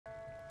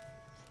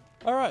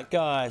Alright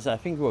guys, I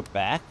think we're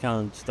back.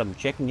 Just double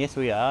checking. Yes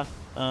we are.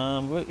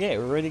 We're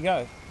ready to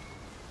go.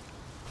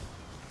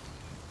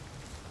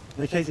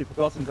 In case you've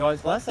forgotten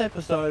guys, last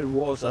episode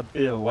was a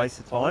bit of a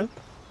waste of time.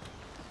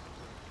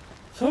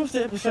 So was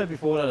the episode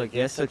before that I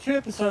guess. So 2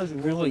 episodes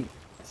really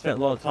spent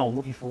a lot of time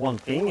looking for one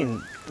thing,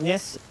 and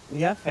yes,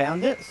 we have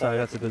found it, so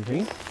that's a good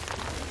thing.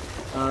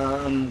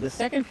 The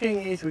second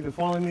thing is we can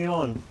finally move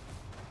on.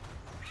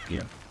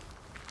 Yeah.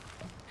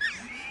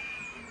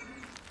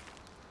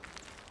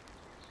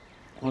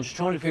 I'm just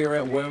trying to figure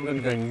out where we're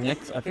going to go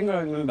next. I think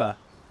I remember.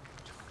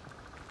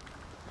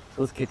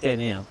 So let's get there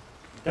now.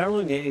 Don't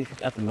really need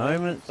anything at the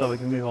moment, so we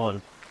can move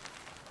on.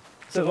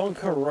 So if I'm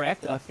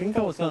correct, I think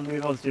I was going to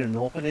move on to the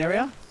northern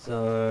area.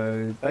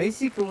 So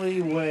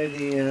basically where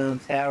the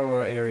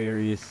tower area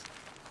is.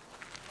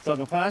 So I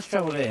can fast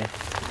travel there.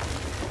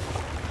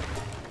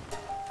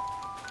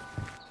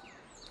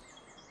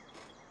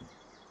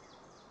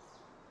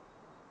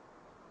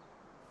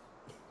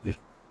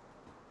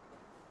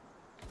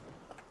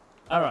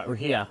 Alright, we're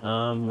here. I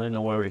don't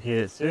know where we're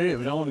here to.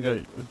 We don't want to go.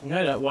 We can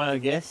go that way, I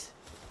guess.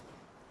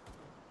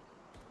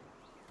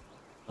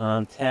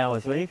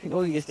 Towers. Where do you think?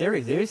 Oh, yes, there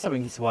is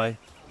something this way.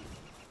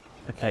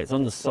 Okay, it's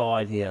on the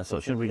side here, so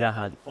it shouldn't be that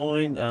hard to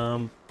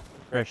find.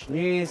 Fresh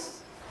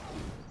news.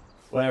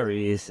 Where it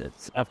is?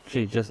 It's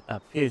actually just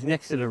up here. It's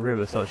next to the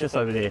river, so it's just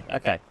over there.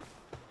 Okay.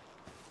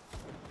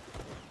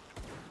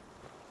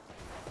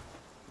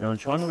 Now I'm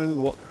trying to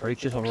remember what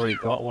creatures I've already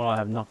got, what I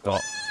have not got.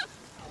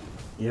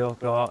 Oh,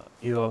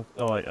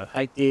 I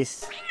hate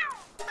this.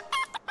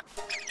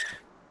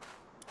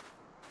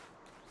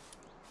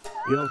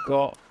 I've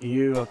got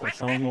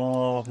some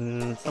more,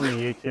 some of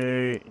you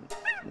too.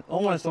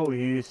 Almost all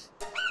used.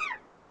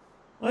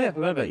 Oh yeah, I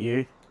forgot about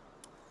you.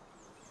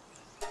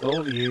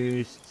 All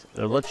used.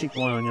 The electric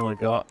one I nearly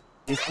got.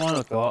 This one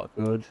I got,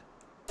 good.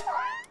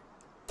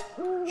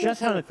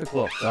 Just having a quick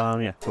look.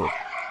 Yeah, cool.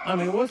 I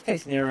mean, worst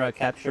case scenario,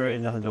 capture it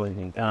and nothing do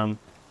anything.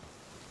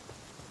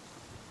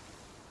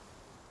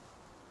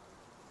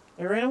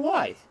 They ran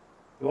away.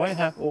 Do I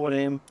have all of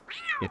them?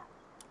 Yeah.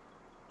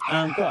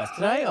 Guys,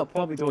 today I'll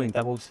probably be doing a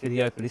doubles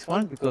video for this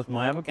one because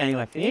my other game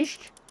I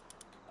finished.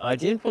 I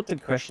didn't put the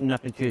question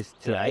up into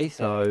today,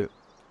 so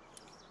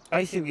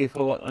basically I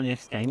forgot on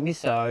next game is,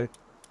 so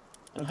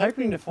I'm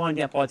hoping to find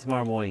out by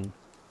tomorrow morning.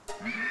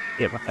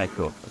 Yep, okay,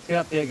 cool. Let's get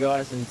up there,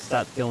 guys, and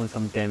start dealing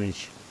some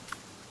damage.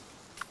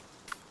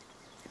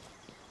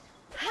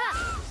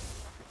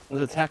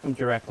 Let's attack them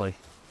directly.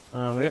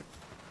 Yep.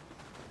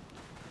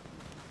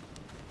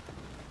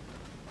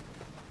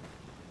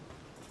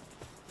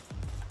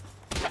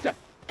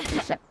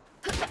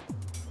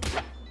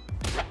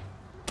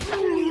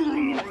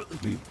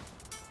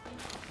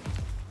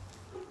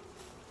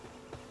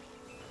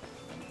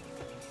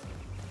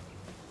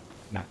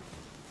 Nah.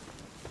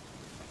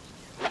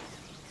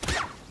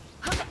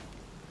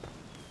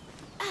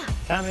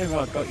 Can't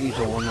remember if I got you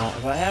or not.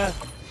 If I have,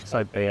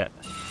 so be it.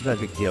 No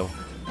big deal.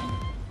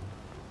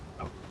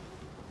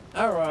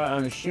 Alright,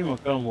 I'm assuming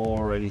I've got them all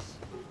already.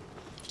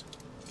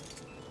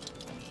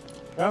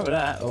 Try with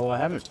that, or I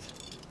haven't.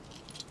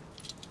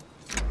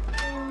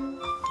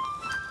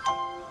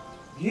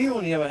 You,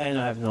 on the other hand,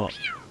 I have not.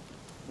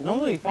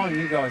 Normally you find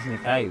you guys in the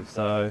cave,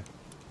 so...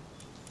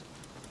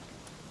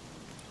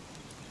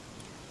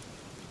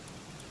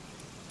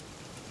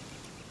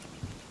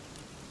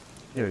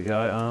 Here we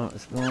go,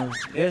 it's gone.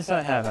 Yes,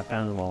 I have, I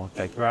found them all.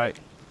 Okay, great.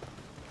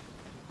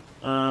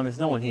 There's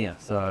no one here,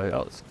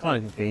 so it's kind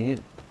of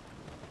convenient.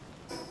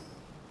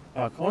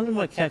 According to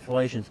my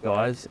calculations,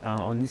 guys,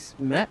 on this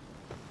map,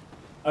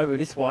 over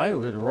this way,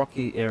 where the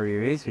rocky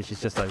area is, which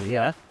is just over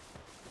here,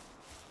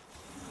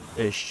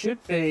 there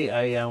should be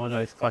a one of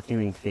those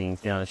clucking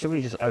things down. It should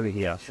be just over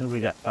here. It shouldn't be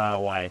that far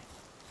away.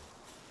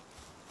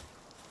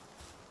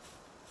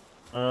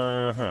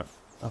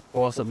 Of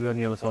course, it'll be on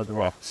the other side of the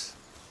rocks.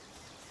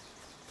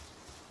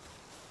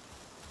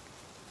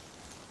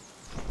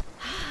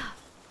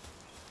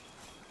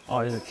 Oh,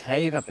 there's a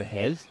cave up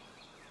ahead.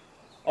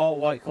 Oh,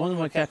 wait, according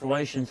to my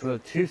calculations, we're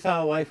too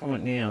far away from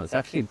it now. It's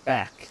actually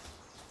back.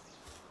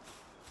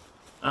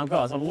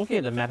 Guys, I'm looking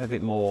at the map a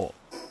bit more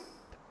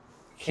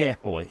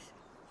carefully.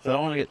 So I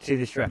don't want to get too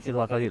distracted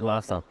like I did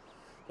last time.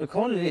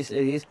 According to this,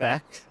 it is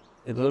back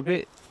a little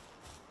bit.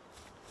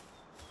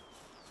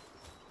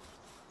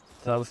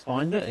 So let's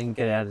find it and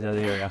get out of that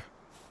area.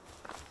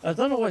 It's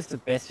not always the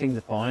best thing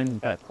to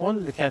find, but according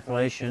to the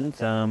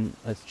calculations,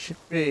 it should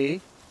be...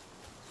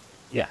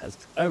 Yeah,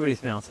 it's over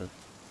this mountain.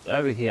 It's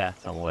over here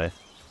somewhere.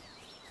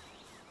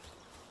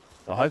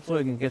 So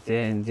hopefully we can get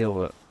there and deal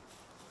with it.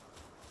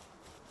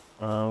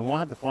 We might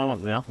have to climb up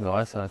the mountain,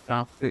 guys, so I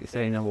can't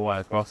see another way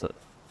across it.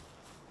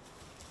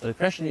 So the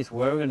question is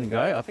where we're going to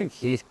go. I think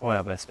here's probably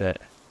our best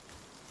bet.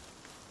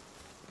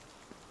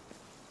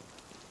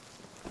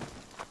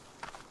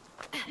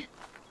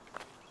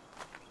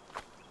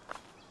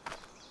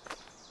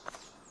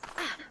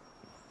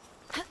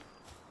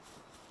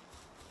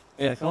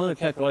 Yeah, according to the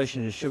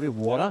calculation, there should be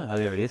water. Oh,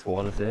 there it is,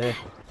 water's there.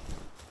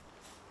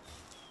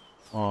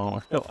 Oh, I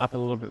felt up a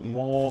little bit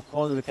more.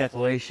 According to the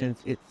calculations,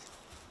 it's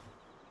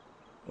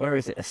Where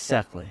is it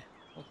exactly?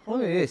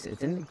 What is it?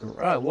 It's in the...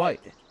 Oh, wait.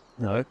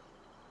 No.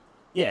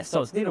 Yeah,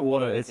 so it's near the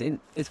water.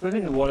 It's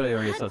within the water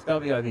area, so it's got to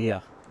be over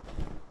here.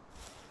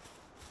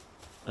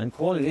 And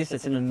according to this,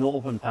 it's in the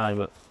northern part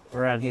of it.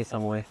 Around here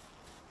somewhere.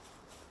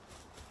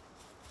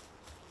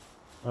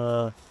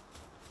 I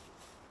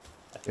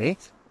think.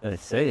 I don't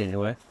see it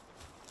anywhere.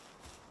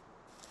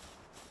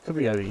 Could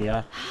be over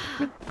here.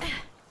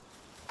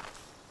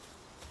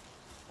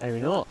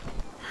 Maybe not.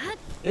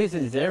 It is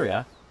in this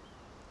area.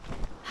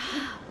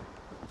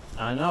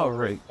 I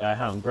know I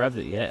haven't grabbed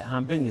it yet.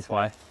 I'm been this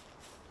way.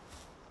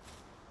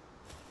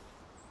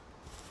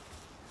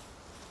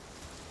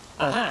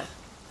 Aha!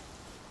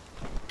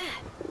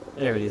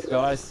 There it is,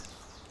 guys.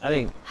 I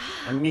think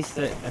I missed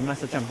it. I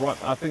must have jumped right.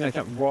 I think I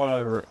jumped right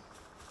over it.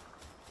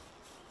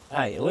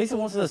 Hey, at least it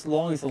wasn't as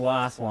long as the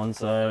last one,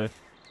 so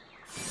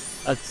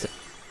that's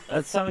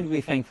something to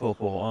be thankful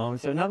for.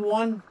 So another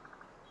one.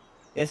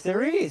 Yes,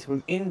 there is.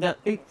 We're in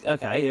that big.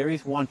 Okay, there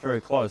is one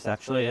very close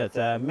actually. It's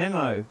a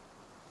memo.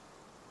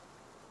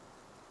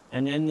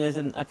 And then there's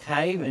a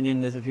cave, and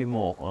then there's a few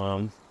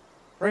more.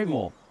 3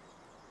 more.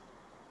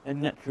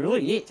 And that's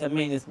really it. I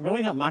mean, there's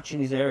really not much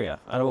in this area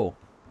at all.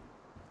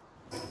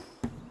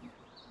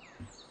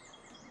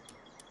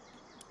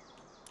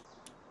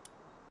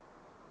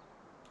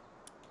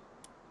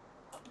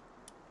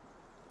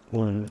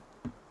 One.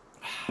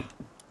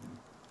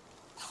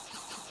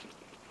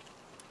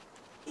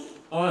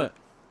 Alright,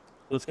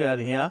 let's get out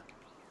of here.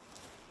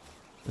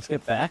 Let's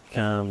get back.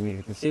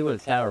 You can see where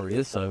the tower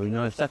is, so we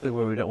know exactly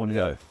where we don't want to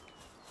go.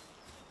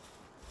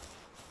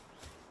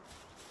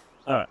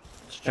 Alright,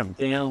 let's jump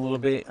down a little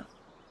bit.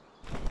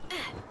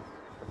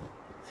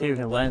 See if we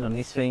can land on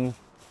this thing.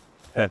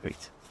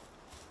 Perfect.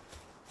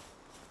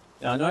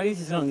 Now, I know this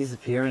is going to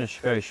disappear in a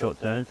very short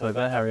turn, so I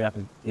better hurry up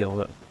and deal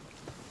with it.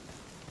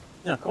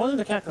 Now, according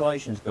to the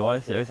calculations,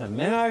 guys, there is a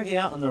memo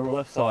here on the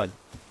left side.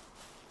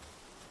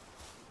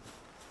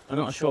 I'm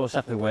not sure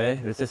exactly where.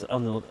 It's just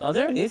on the... Oh,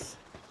 there it is.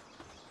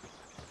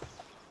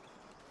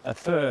 At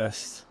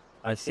first,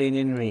 I see an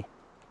enemy.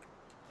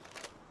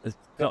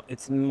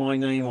 It's my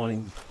name on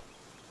him.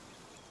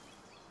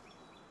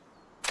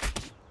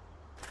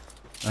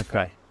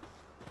 Okay.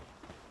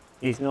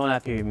 He's not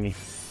happy with me.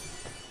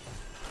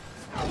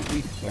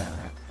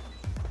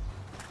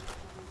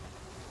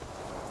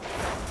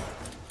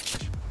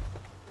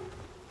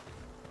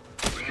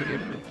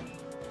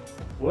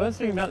 Worst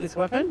thing about this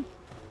weapon,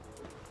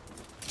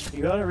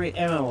 you gotta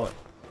re-ammo it.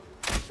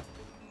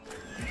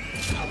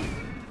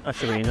 That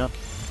should be enough.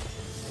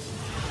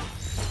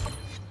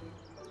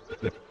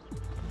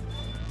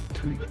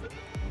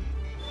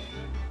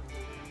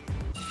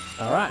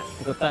 Alright,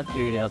 we got that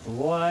dude out of the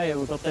way, and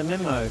we got that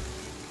memo.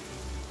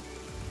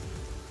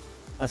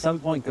 At some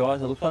point,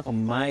 guys, it looks like I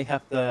may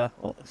have to...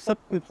 Oh, stop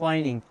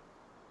complaining.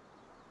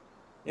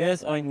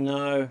 Yes, I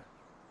know.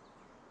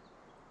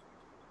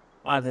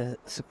 I have to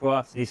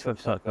subscribe to this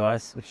website,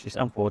 guys, which is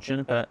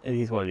unfortunate, but it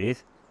is what it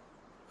is.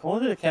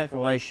 According to the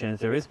calculations,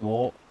 there is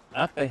more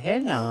up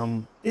ahead,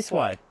 this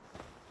way.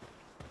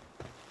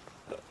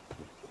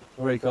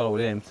 Already got all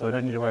them, so I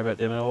don't need to worry about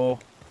them at all.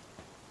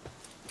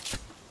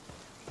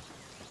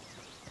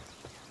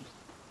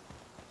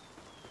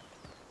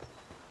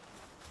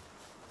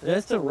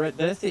 There's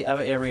the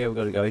other area we've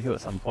got to go to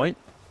at some point.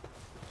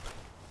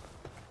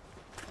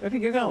 Where are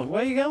you going?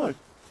 Where are you going?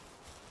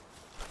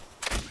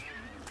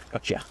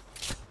 Gotcha.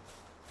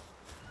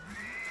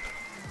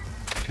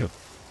 Sure.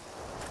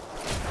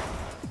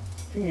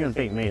 I think you're gonna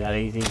beat me that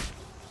easy.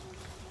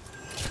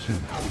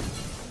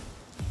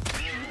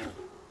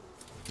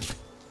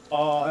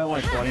 Oh, I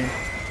almost got him.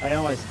 I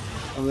almost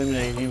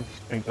eliminated him.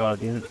 Thank God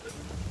I didn't.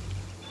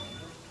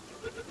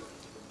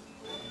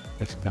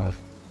 Let's go.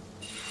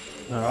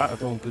 Alright, we're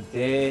doing good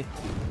there.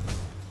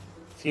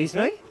 Excuse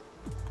me?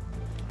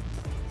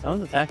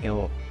 Someone's attacking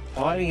or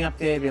hiding up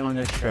there behind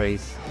those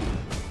trees.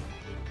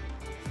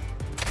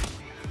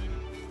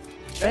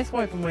 Best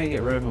way for me to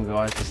get rid of them,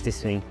 guys, is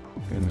this thing.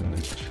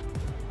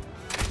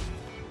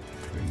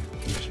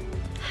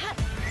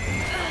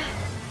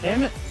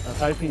 Damn it! I was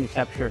hoping to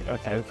capture it.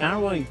 Okay, we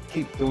can't really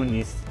keep doing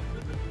this.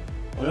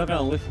 We're not going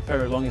to live for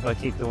very long if I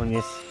keep doing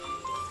this.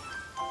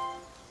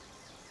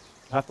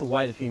 I have to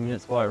wait a few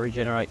minutes while I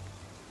regenerate.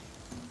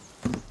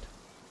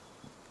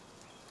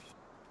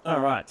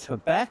 Alright, so we're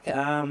back.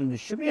 There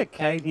should be a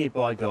cave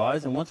nearby,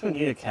 guys, and once we're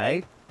near a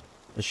cave,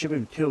 there should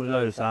be 2 of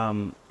those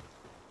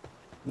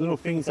little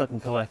things I can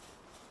collect.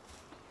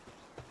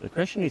 The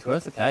question is,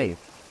 where's the cave?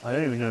 I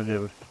don't even know if there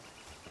was...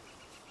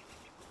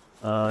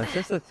 it's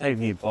just a cave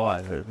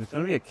nearby, but if there's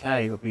going to be a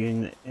cave, it'll be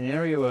in an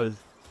area where...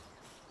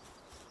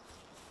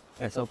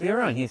 Yeah, so it'll be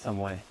around here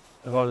somewhere.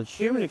 If I was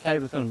assuming the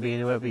cave was going to be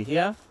anywhere, it'll be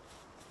here.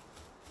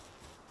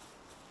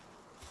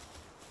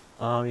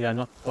 Yeah,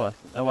 not quite.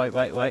 Oh, wait.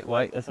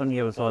 That's on the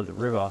other side of the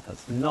river.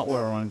 That's not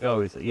where I want to go,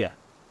 is it? Yeah.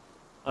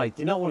 I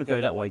did not want to go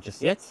that way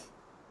just yet.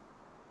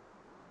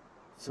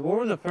 So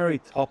we're on the very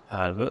top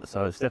part of it,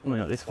 so it's definitely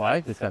not this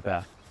way. Let's go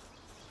back.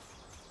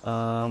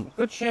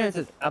 Good chance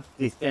it's up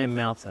this damn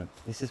mountain.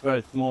 This is where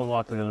it's more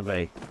likely going to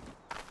be.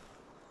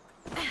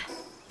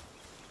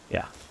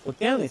 Yeah, look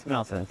down this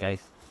mountain in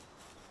case.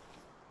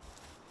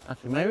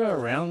 Actually, maybe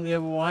around the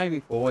other way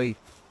before we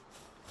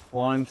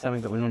climb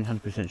something that we're not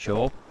 100%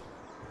 sure.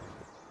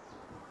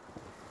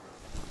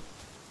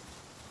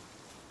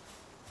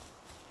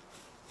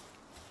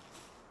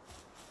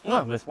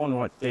 Oh, there's one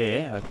right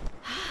there.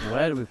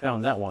 Where did we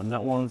found that one?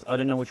 That one's, I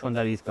don't know which one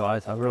that is,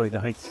 guys. I really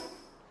don't.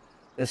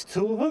 There's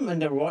two of them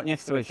and they're right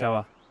next to each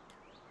other.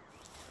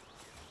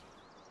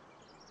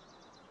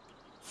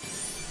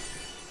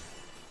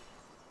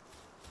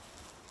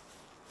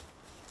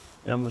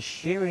 And I'm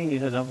assuming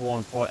there's another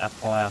one quite up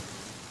higher.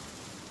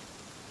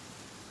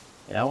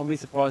 Yeah, I wouldn't be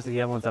surprised if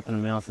the other one's up in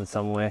the mountain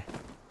somewhere.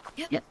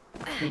 Yep.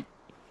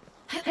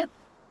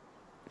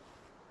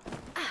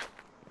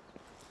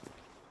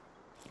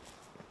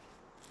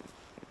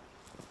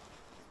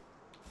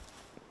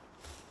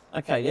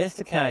 Okay, there's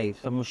the cave.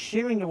 So I'm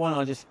assuming the one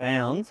I just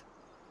found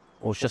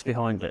was just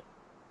behind it.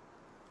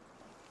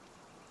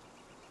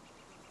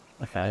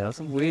 Okay, that's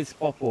a weird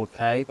spot for a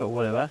cave, but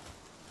whatever.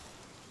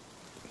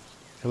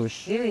 So we're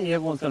assuming the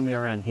other one's going to be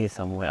around here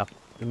somewhere. Up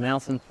the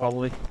mountain,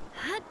 probably.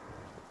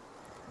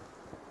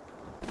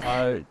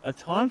 So at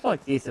times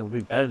like this, it would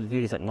be better to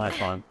do this at night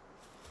time.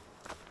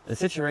 A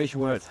situation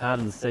where it's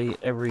harder to see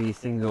every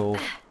single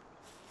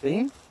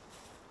thing.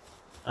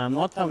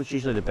 Night time is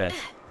usually the best.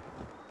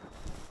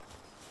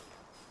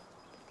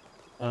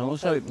 And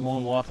also,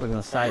 more than likely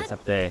going to say it's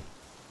up there.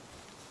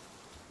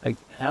 Like,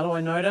 how do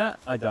I know that?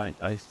 I don't.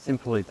 I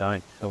simply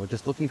don't. So we're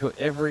just looking for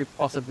every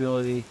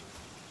possibility,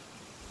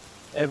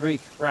 every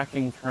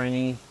cracking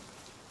cranny.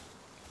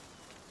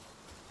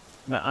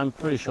 But I'm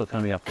pretty sure it's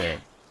going to be up there.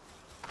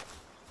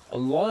 A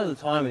lot of the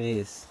time it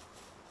is.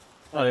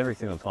 Not every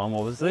single time,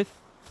 obviously.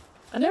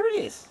 And there it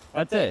is,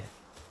 right there.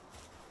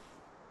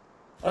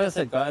 Like I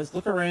said, guys,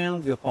 look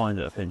around, you'll find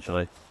it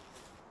eventually.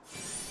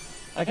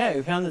 Okay,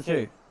 we found the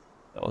two.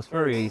 That was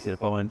very easy to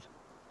find.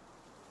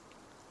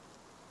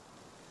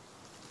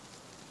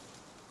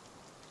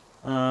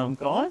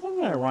 Guys, I'm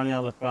going to run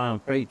out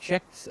of free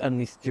checks and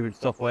this stupid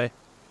software.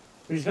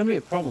 Which is going to be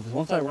a problem, because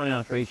once I run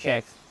out of free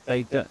checks,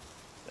 they don't,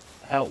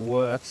 how it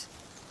works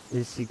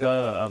is you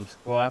go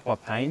subscribe by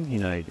paying, you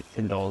know,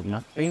 $10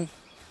 nothing.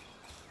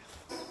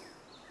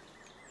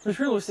 Which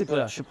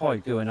realistically I should probably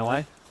do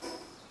anyway.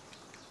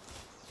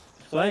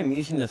 So I am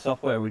using the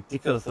software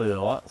ridiculously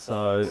a lot,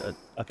 so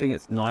I think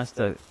it's nice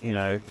to, you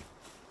know,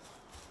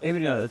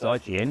 even though it's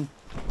IGN.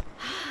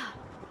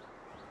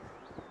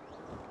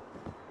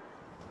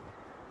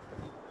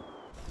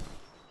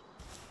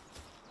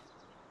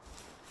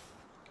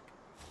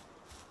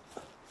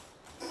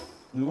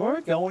 Where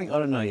we're going, I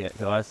don't know yet,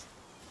 guys.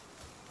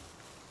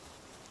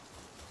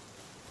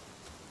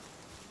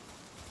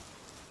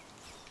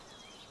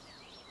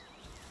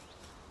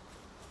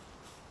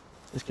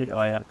 Just keep an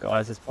eye out,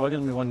 guys. There's probably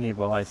going to be one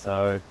nearby,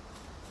 so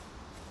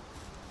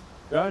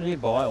go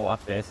nearby or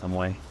up there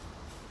somewhere.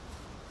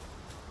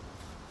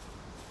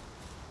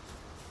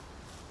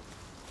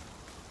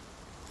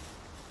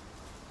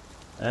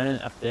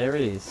 And up there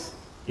it is.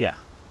 Yeah.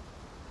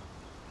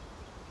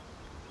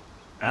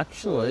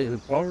 Actually,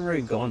 we've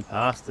probably gone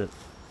past it.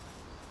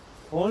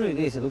 According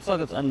to this, it looks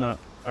like it's under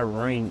a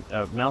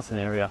mountain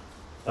area.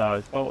 So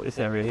it's probably this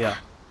area here.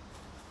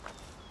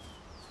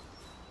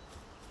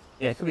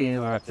 Yeah, it could be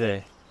anywhere up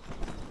there.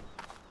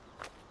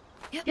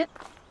 Yep.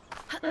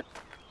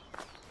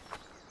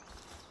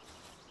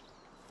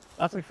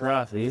 Luckily for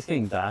us, it is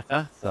getting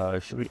darker, so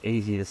it should be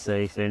easy to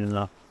see soon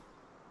enough.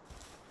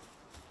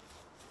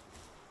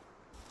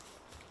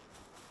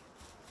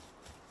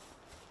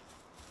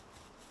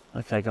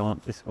 Okay, go on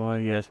this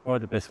way. Yeah, it's probably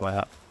the best way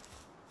up.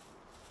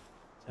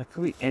 So it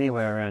could be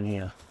anywhere around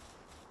here.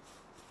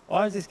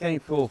 Why is this game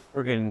full of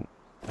friggin'...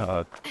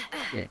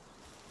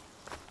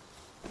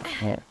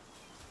 yeah.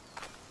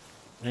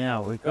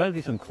 Now, we've got to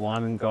do some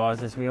climbing,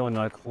 guys. As we all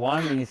know,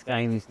 climbing in this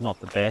game is not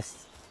the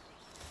best.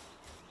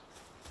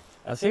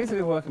 It seems to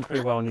be working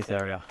pretty well in this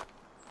area.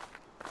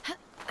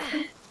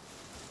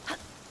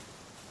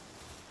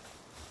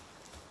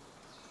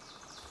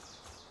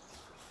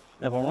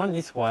 Now, if I run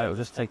this way, it'll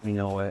just take me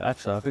nowhere.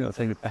 Actually, I think it'll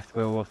take me back to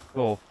where I was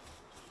before.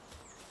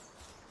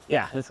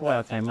 Yeah, that's the way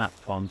I came up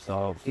from, so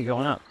I'll keep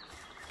going up.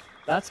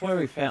 That's where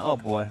we found... Oh,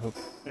 boy.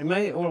 We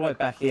made it all the way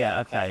back here.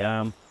 Okay,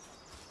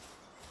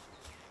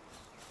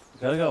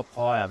 gotta go up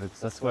higher, because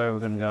that's where we're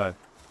gonna go.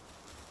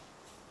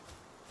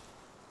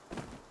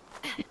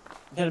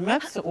 Yeah, the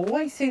maps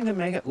always seem to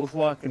make it look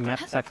like the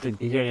map's actually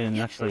bigger than it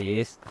actually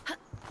is.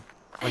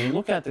 When you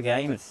look at the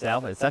game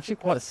itself, it's actually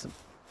quite...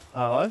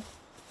 Hello?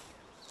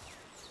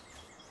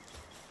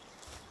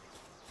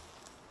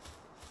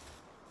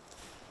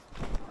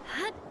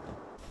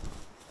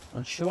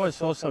 I'm sure I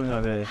saw something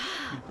over there.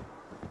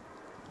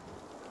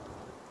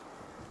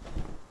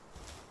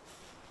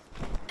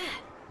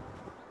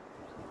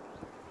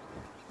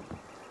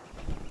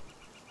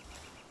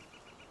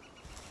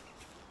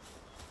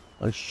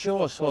 I'm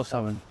sure I saw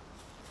something.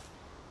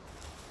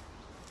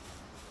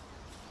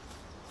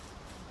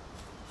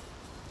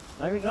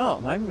 Maybe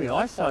not. Maybe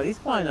I saw it. He's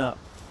playing up.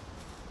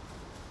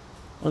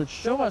 I'm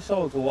sure I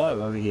saw a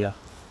glow over here.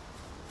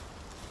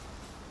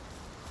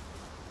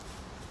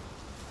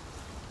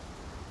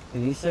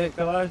 Can you see it,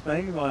 guys?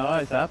 Maybe my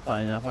eyes are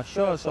playing up. I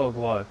sure saw a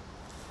glow.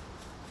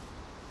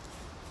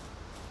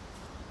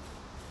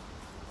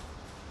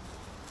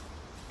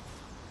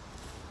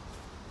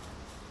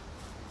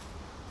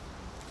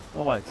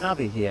 Oh wait, it can't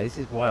be here. This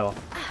is way off.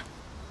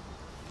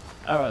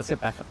 Alright, let's get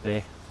back up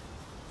there.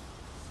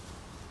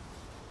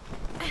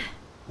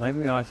 Maybe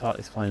my eyesight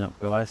is playing up,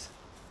 guys.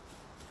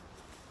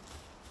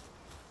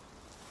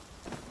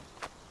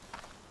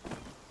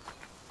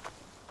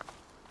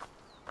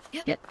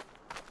 Yep.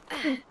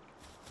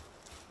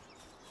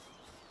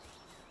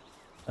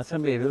 That's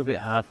going to be a little bit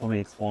hard for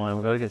me to climb.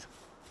 We've got to get...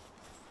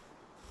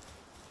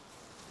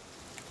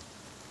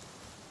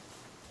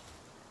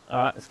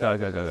 Alright, let's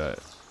go.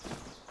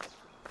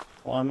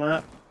 Climb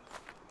up.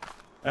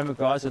 Remember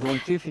guys, we're doing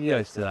 2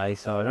 videos today,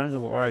 so I don't have to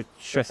worry,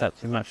 stress out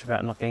too much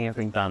about not getting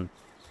everything done.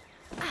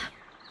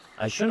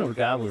 I shouldn't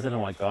regardless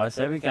anyway, guys.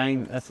 Every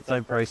game has its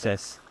own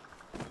process.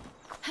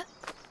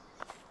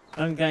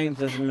 Some games,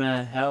 doesn't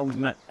matter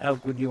how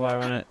good you are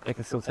on it, it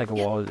can still take a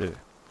while to do.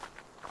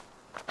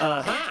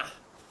 Aha!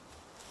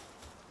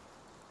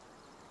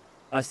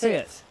 I see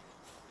it.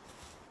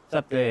 It's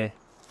up there.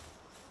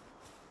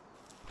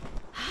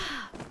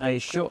 Are you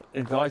sure?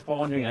 The guy's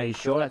wondering, are you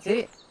sure that's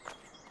it?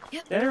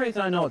 Yep. The only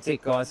reason I know it's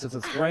it, guys, is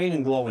it's green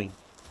and glowing.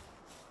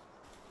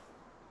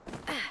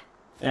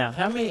 Now,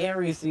 how many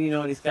areas do you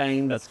know in this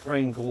game that's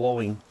green and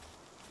glowing?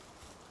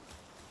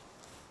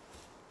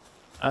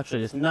 Actually,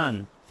 there's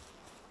none.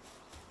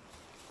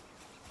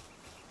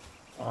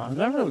 I've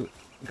never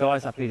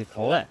guys up here to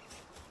collect.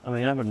 I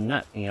mean, other than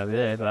that thing over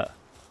there, but...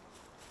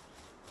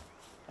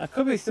 That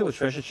could be still a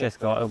treasure chest,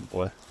 guy. Oh,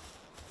 boy.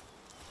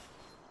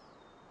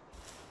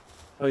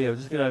 Oh, yeah, we'll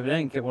just get over there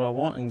and get what I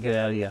want and get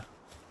out of here.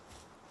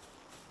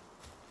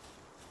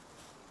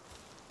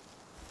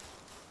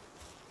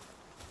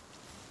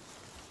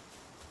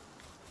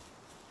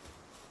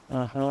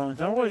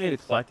 Don't really need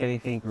to collect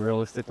anything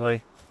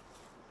realistically.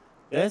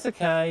 There's a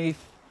cave.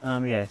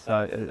 Yeah,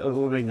 so it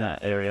will be in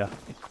that area.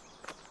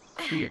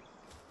 Here.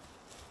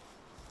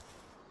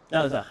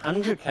 Now there's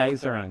 100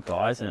 caves around,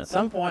 guys, and at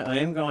some point I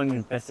am going to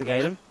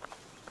investigate them.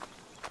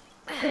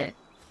 Yep.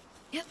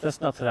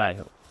 Just not today.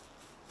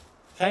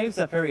 Caves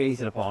are very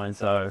easy to find,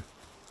 so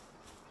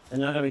they're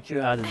not going to be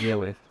too hard to deal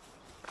with.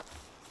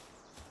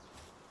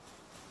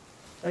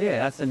 But yeah,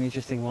 that's an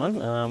interesting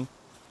one.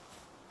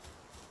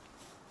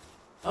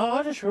 Oh,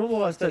 I just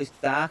realised those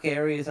dark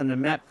areas on the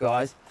map,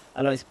 guys,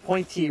 are those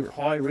pointy,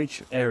 high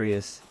ridge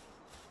areas.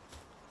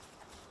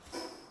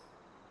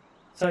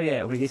 So yeah,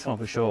 it'll be this one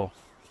for sure.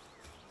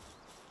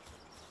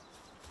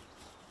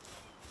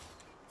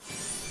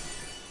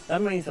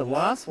 That means the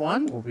last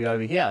one will be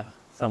over here,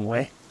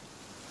 somewhere.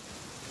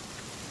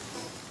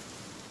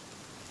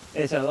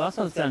 Yeah, so the last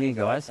one's down here,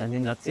 guys, and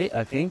then that's it,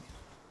 I think.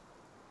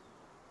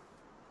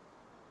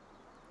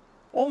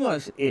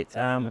 Almost it.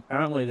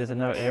 Apparently there's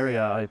another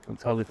area I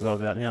totally forgot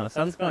about now. The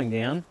sun's going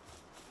down.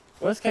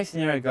 Worst case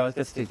scenario, guys,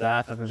 gets too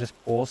dark, I can just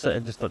pause it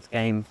and just let the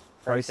game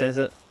process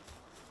it.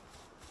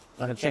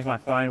 I can check my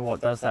phone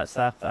what does that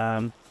stuff.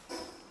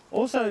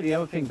 Also, the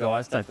other thing,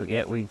 guys, don't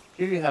forget, we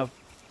do have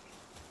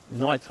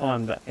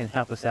nighttime that can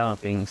help us out on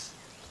things.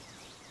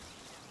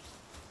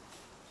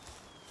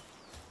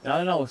 Now, I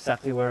don't know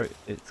exactly where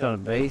it's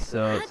going to be,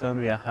 so it's going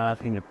to be a hard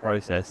thing to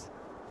process.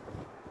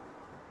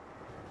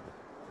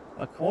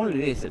 According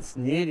to this, it's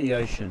near the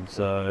ocean,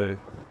 so...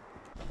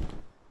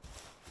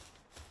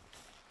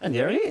 And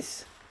there it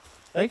is.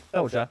 See?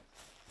 Told ya.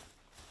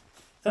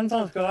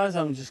 Sometimes, guys,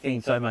 I'm just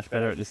getting so much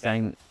better at this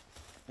game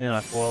than I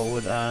thought I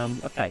would.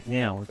 Okay,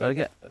 now, we've got to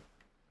get...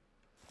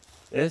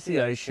 There's the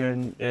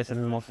ocean, there's the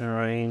mountain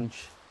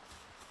range.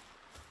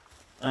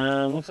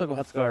 Looks like we'll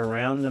have to go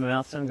around the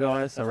mountain,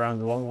 guys, around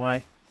the long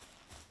way.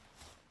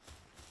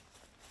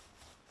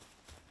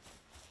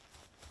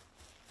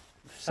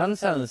 Sun's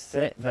starting to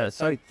set, but it's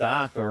so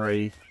dark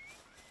already.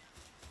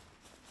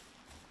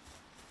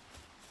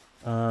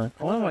 One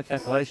of my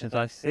calculations,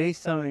 I see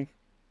something.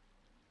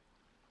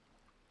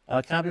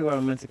 I can't be where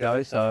I'm meant to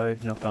go, so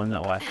not going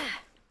that way.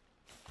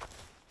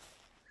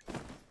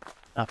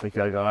 Up we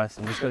go, guys.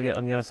 I'm just gonna get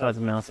on the other side of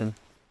the mountain.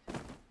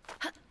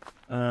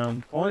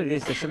 Point it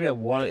is, there should be a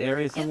water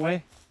area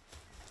somewhere.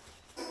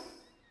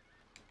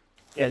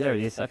 Yeah, there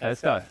it is. Okay,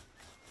 let's go.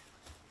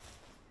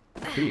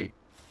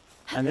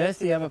 And there's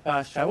the other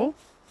fast travel.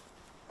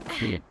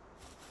 And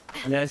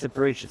there's the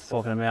bridge it's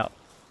talking about.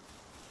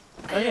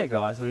 Oh yeah,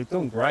 guys, we're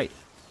doing great.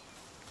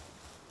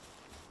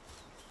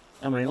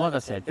 I mean, like I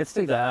said, it's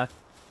too dark.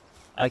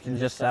 I can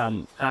just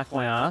park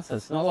my ass.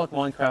 It's not like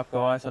Minecraft,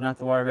 guys, so I don't have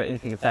to worry about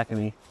anything attacking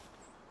me.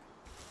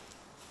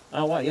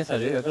 Oh wait, yes I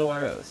do. I've got to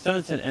worry about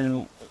stones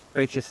and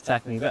creatures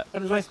attacking me, but for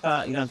the most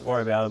part, you don't have to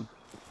worry about them.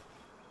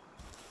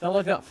 It's not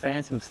like I've got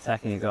phantoms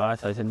attacking you,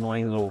 guys. Those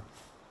annoying little...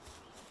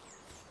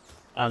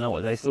 I don't know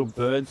what, these little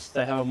birds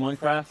they have on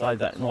Minecraft. I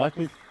don't like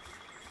them.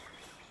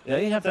 Yeah,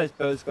 you have those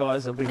birds,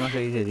 guys. It'll be much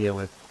easier to deal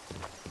with.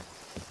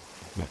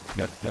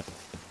 Yep.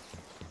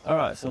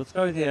 Alright, so let's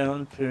go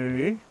down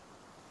to...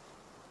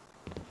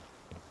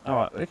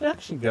 Alright, we can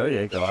actually go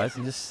there, guys,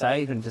 and just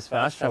save and just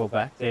fast travel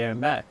back there and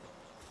back.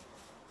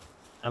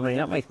 I mean,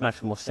 that makes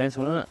much more sense,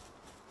 wouldn't it?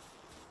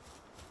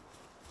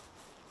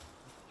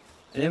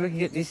 And then we can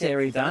get this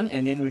area done,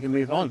 and then we can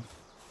move on.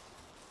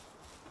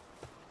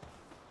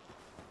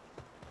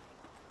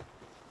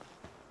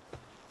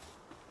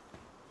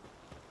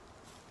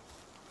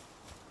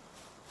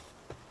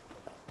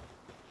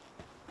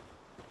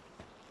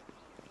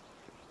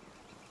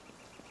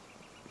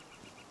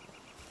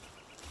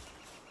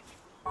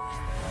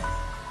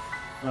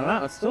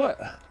 Alright, let's do it.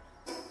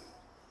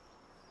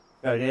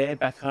 Go there,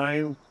 back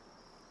home,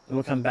 and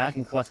we'll come back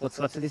and collect what's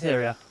left of this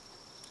area.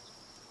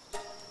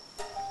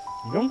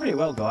 You're doing pretty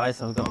well, guys.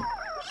 I've got...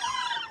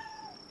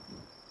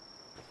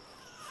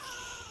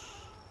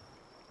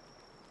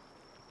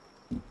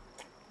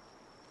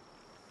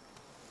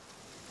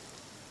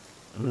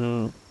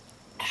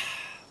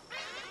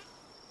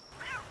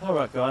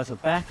 Alright guys, we're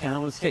back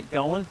and let's get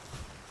going.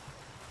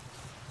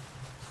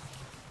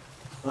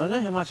 I don't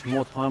know how much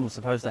more time we're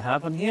supposed to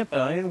have on here,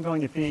 but I am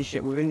going to finish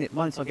it within it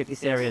once I get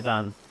this area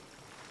done.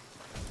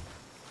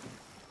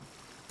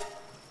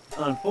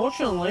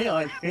 Unfortunately,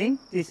 I think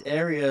this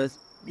area is,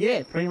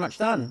 yeah, pretty much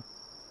done.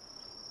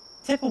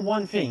 Except for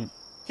one thing,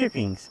 two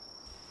things.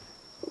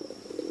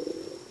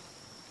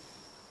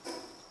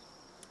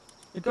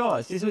 But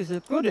guys, this was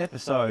a good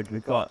episode.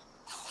 We've got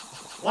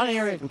one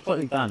area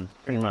completely done,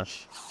 pretty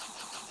much.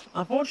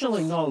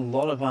 Unfortunately, not a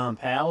lot of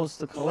pals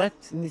to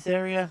collect in this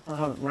area. I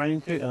haven't run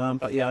into,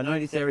 but yeah, I know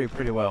this area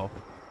pretty well.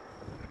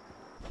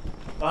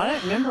 But I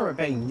don't remember it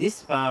being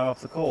this far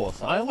off the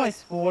course. I always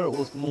thought it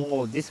was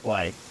more this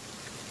way.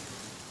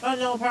 But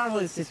no,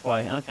 apparently it's this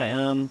way. Okay,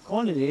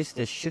 according to this,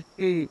 there should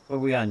be, where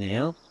we are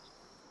now,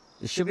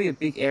 there should be a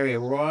big area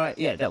right,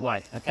 yeah, that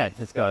way. Okay,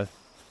 let's go.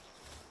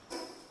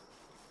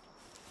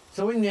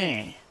 So in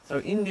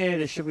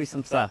there should be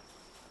some stuff.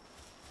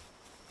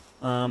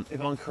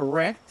 If I'm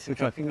correct,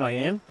 which I think I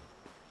am,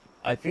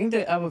 I think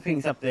the other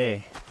thing's up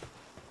there,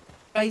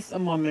 based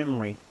on my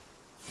memory.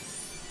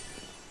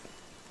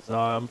 So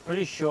I'm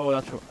pretty sure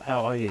that's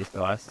how it is,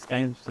 guys. This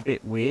game's a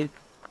bit weird.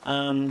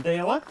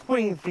 They like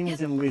putting things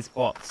in weird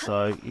spots,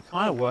 so you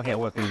kind of work out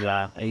where things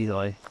are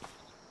easily.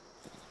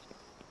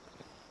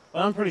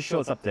 But I'm pretty sure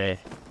it's up there.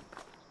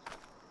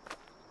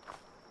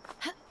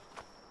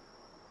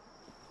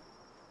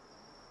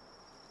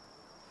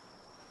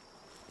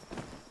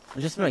 It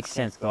just makes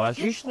sense, guys.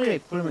 Usually they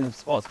put them in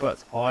spots where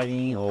it's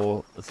hiding,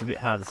 or it's a bit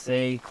hard to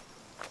see,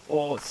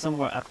 or it's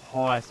somewhere up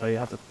high, so you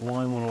have to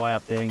climb all the way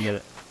up there and get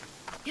it.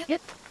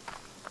 Yep.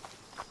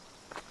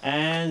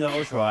 And I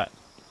was right.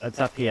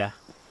 It's up here.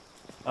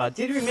 I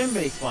did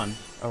remember this one,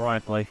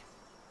 ironically.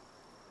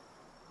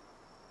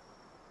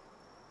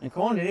 And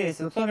according to this,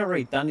 it looks like I've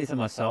already done this in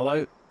my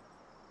solo.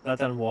 I've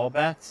done a while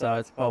back, so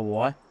it's probably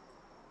why.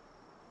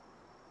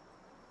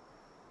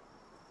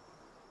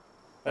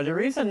 But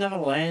there is another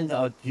land that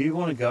I do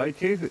want to go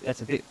to,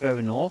 that's a bit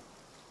further north.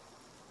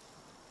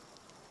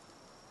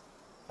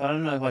 I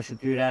don't know if I should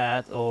do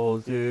that or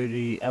do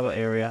the other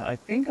area. I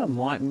think I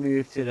might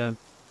move to the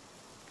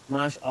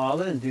Marsh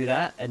Island and do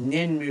that, and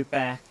then move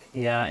back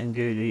here and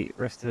do the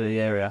rest of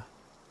the area.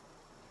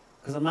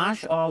 Because the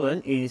Marsh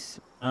Island is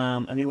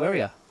a new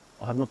area.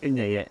 I have not been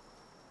there yet,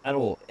 at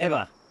all,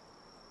 ever.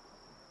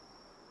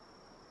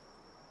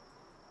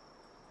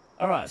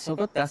 Alright, so I've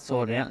got that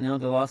sorted out. Now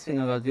the last thing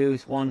I've got to do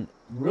is one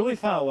really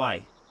far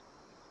away.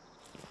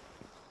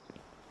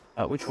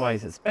 Which way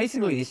is it? It's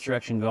basically this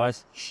direction,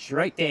 guys.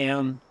 Straight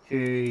down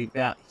to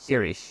about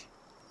here-ish.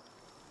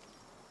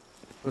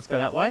 Let's go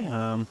that way.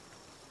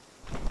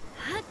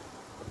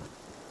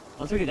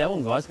 Once we get that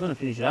one, guys, we're going to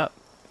finish it up.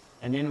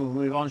 And then we'll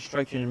move on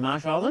straight to the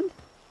Marsh Island.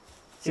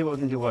 See what we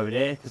can do over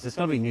there, because there's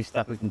going to be new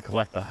stuff we can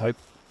collect, I hope.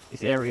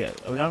 This area,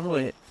 we haven't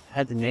really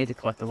had the need to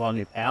collect a lot of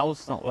new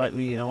pals, not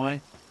lately in a way.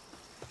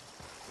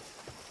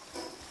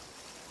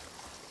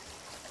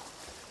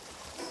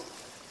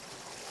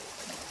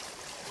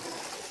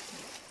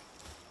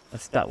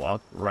 That's that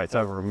wild. Right, it's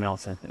over a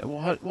mountain.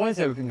 Why is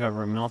everything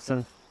over a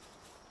mountain?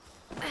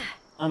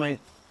 I mean,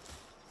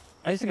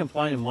 I used to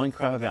complain in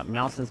Minecraft about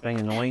mountains being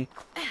annoying.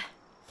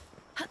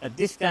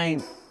 This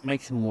game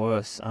makes them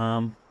worse.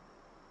 Yeah,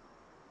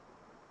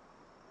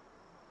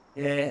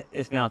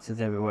 there's mountains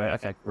everywhere.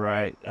 Okay,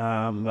 great.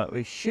 But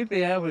we should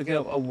be able to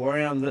go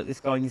around this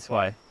going this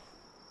way.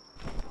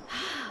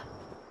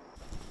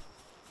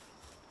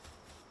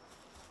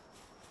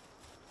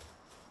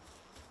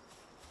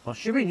 Well,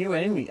 should be new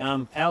enemy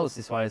pals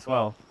this way as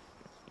well.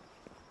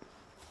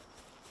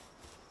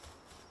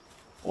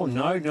 Oh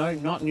no,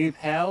 not new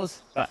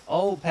pals, but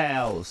old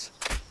pals.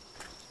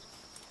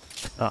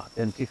 Ah,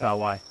 then too far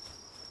away.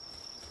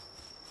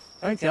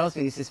 Don't tell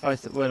me this is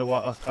supposed to where I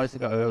was supposed to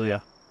go earlier.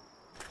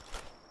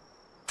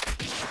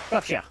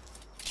 Gotcha.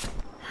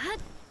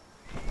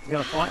 You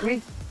gonna fight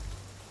me?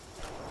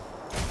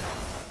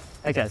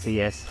 Okay, that's a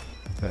yes.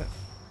 Yeah.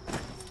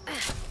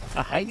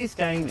 I hate this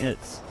game.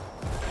 It's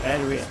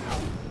bad real.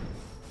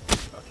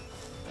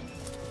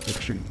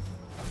 Extreme.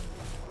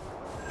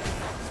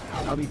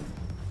 I'll be.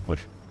 What?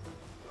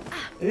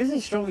 It isn't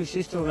as strong as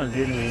she's still gonna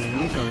do to me,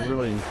 and I'm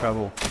really in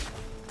trouble.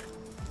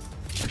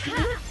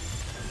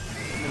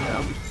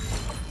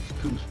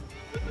 Who's?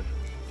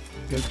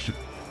 Gotcha.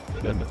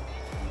 Then.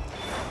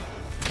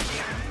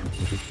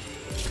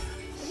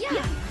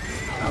 Yeah.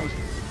 How's?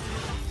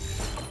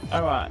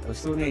 Alright, we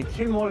still need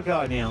 2 more to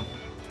go now.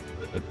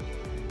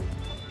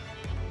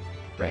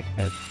 Right.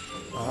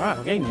 Alright,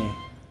 we're getting there.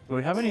 Do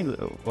we have any...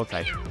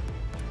 Okay.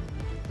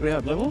 Do we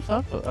have levels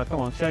up? Oh,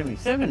 come on, show me.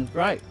 7,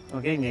 great.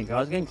 We're getting there,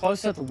 guys. We're getting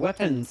closer to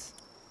weapons.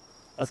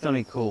 That's going to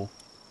be cool.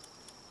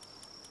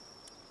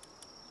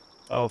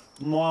 Oh,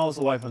 miles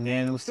away from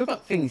there. And we've still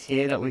got things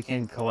here that we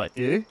can collect,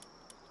 too.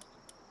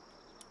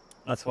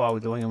 That's why we're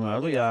doing them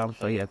early.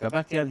 So yeah, go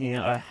back down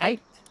here. I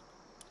hate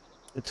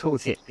the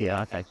tooltip here.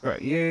 Okay,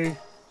 great. You.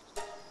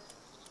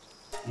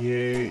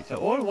 So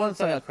all the ones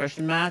that are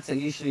question marks are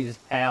usually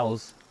just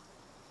pals.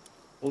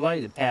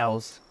 Well, the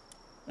pals.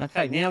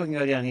 Okay, now we can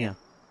go down here.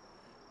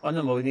 What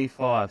number? We need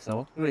 5. So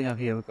what do we have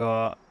here? We've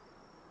got...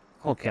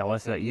 Okay,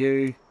 let's got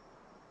you.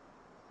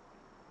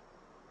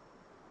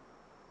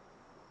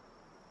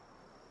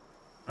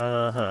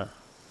 Uh-huh.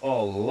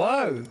 Oh,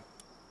 hello!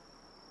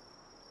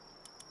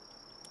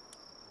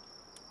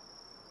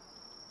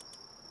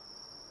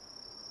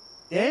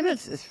 Damn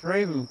it, it's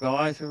 3 of them,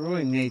 guys. We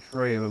really need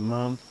 3 of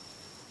them.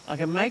 I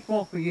can make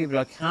more for you, but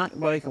I can't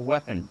make a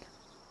weapon.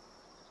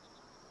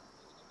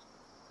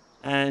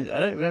 And I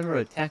don't remember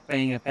attack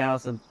being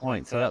 1,000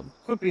 points, so that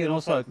could be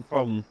also a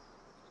problem.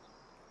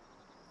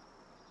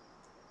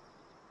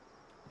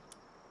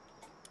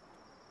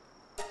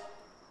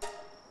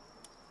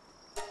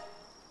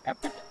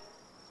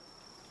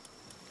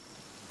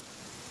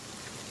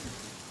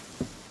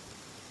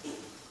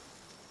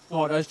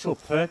 Oh, those 2 are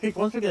perfect.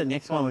 Once we get the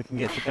next one, we can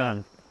get the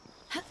gun.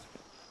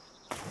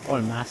 Or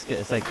a musket,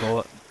 as they call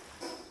it.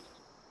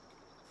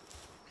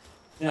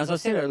 Now, as I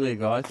said earlier,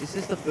 guys, this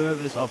is the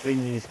furthest I've been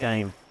in this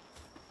game.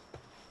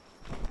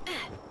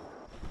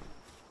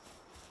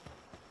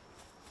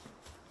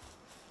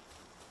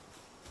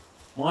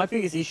 My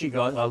biggest issue,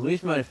 guys, I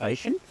lose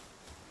motivation.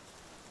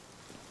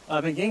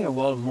 I've been getting a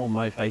lot more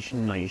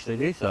motivation than I usually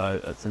do, so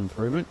it's an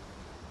improvement.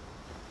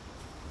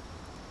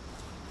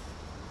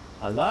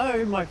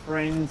 Hello, my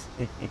friends.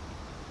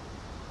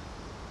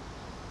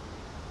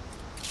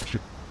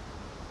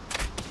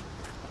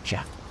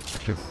 Gotcha.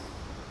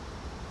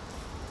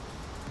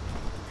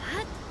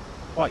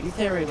 Right, this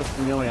area looks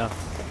familiar.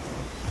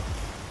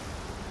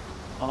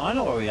 Oh, I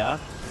know where we are.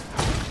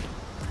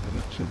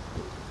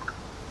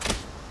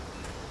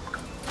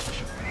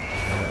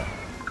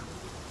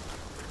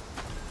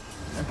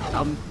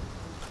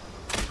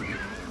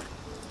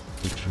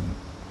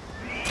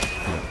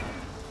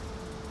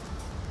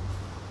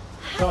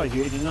 Sorry,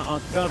 dude, you're not,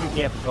 I've got to be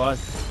careful,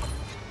 guys.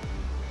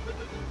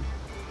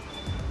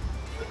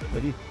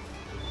 Ready?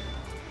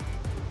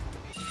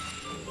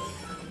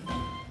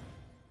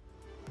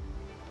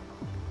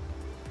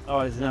 Oh,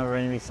 there's another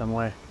enemy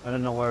somewhere. I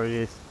don't know where it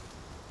is.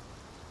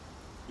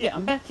 Yeah,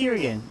 I'm back here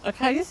again.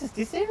 Okay, this is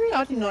this area?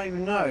 I did not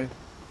even know.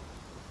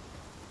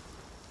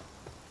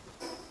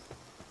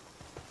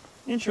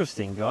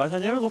 Interesting, guys. I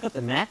never look at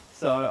the map,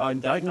 so I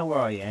don't know where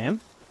I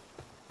am.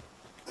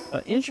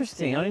 But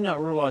interesting. I did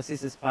not realise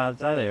this is part of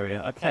that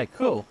area. Okay,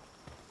 cool.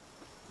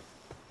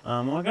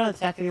 Am I going to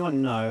attack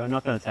anyone? No, I'm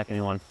not going to attack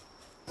anyone.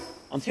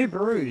 I'm too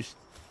bruised.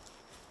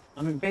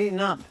 I've been beaten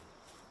up.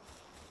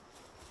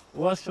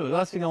 The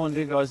last thing I want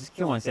to do, guys, is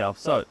kill myself.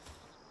 So,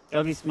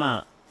 gotta be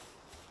smart.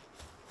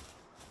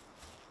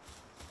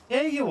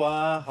 There you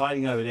are,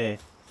 hiding over there.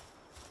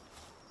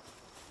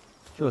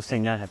 Should have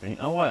seen that happening.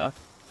 Oh, wait.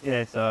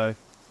 Yeah, so...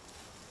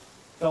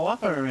 Go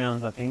up and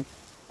around, I think.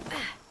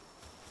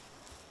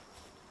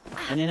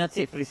 And then that's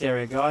it for this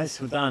area, guys.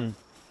 We're done.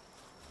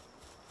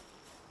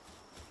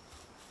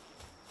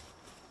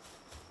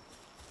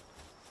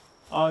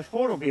 Oh, I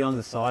thought it'll be on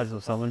the sides or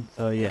something,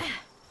 so yeah.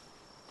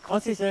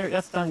 Once this area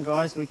that's done,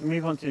 guys, we can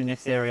move on to the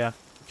next area,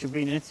 which will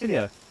be in the next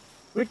video.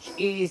 Which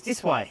is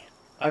this way,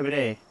 over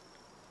there.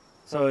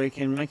 So we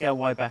can make our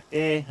way back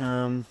there.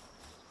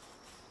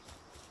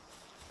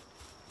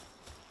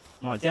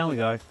 Right, down we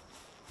go.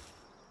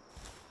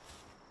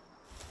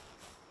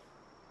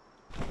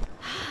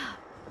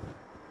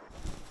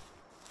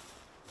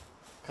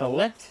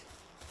 Collect.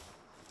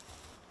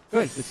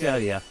 Good, let's get out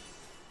of here.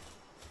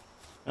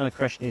 Another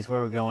question is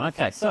where we're going.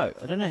 Okay, so,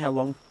 I don't know how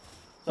long.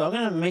 So I'm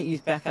going to meet you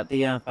back at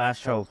the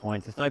fast travel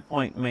point. There's no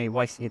point in me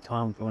wasting your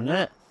time doing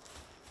that.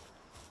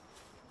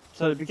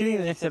 So the beginning of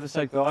the next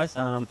episode, guys,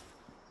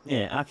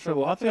 yeah, actually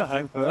we'll have to go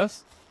home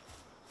first.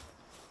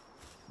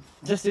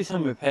 Just do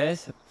some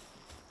repairs.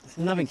 It's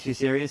nothing too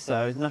serious, so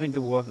there's nothing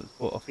to work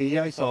for a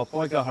video. So I'll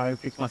probably go home,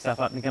 fix myself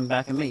up and come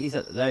back and meet you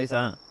at those,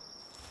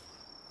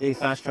 the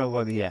fast travel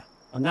over here.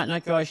 On that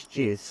note, guys,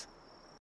 cheers.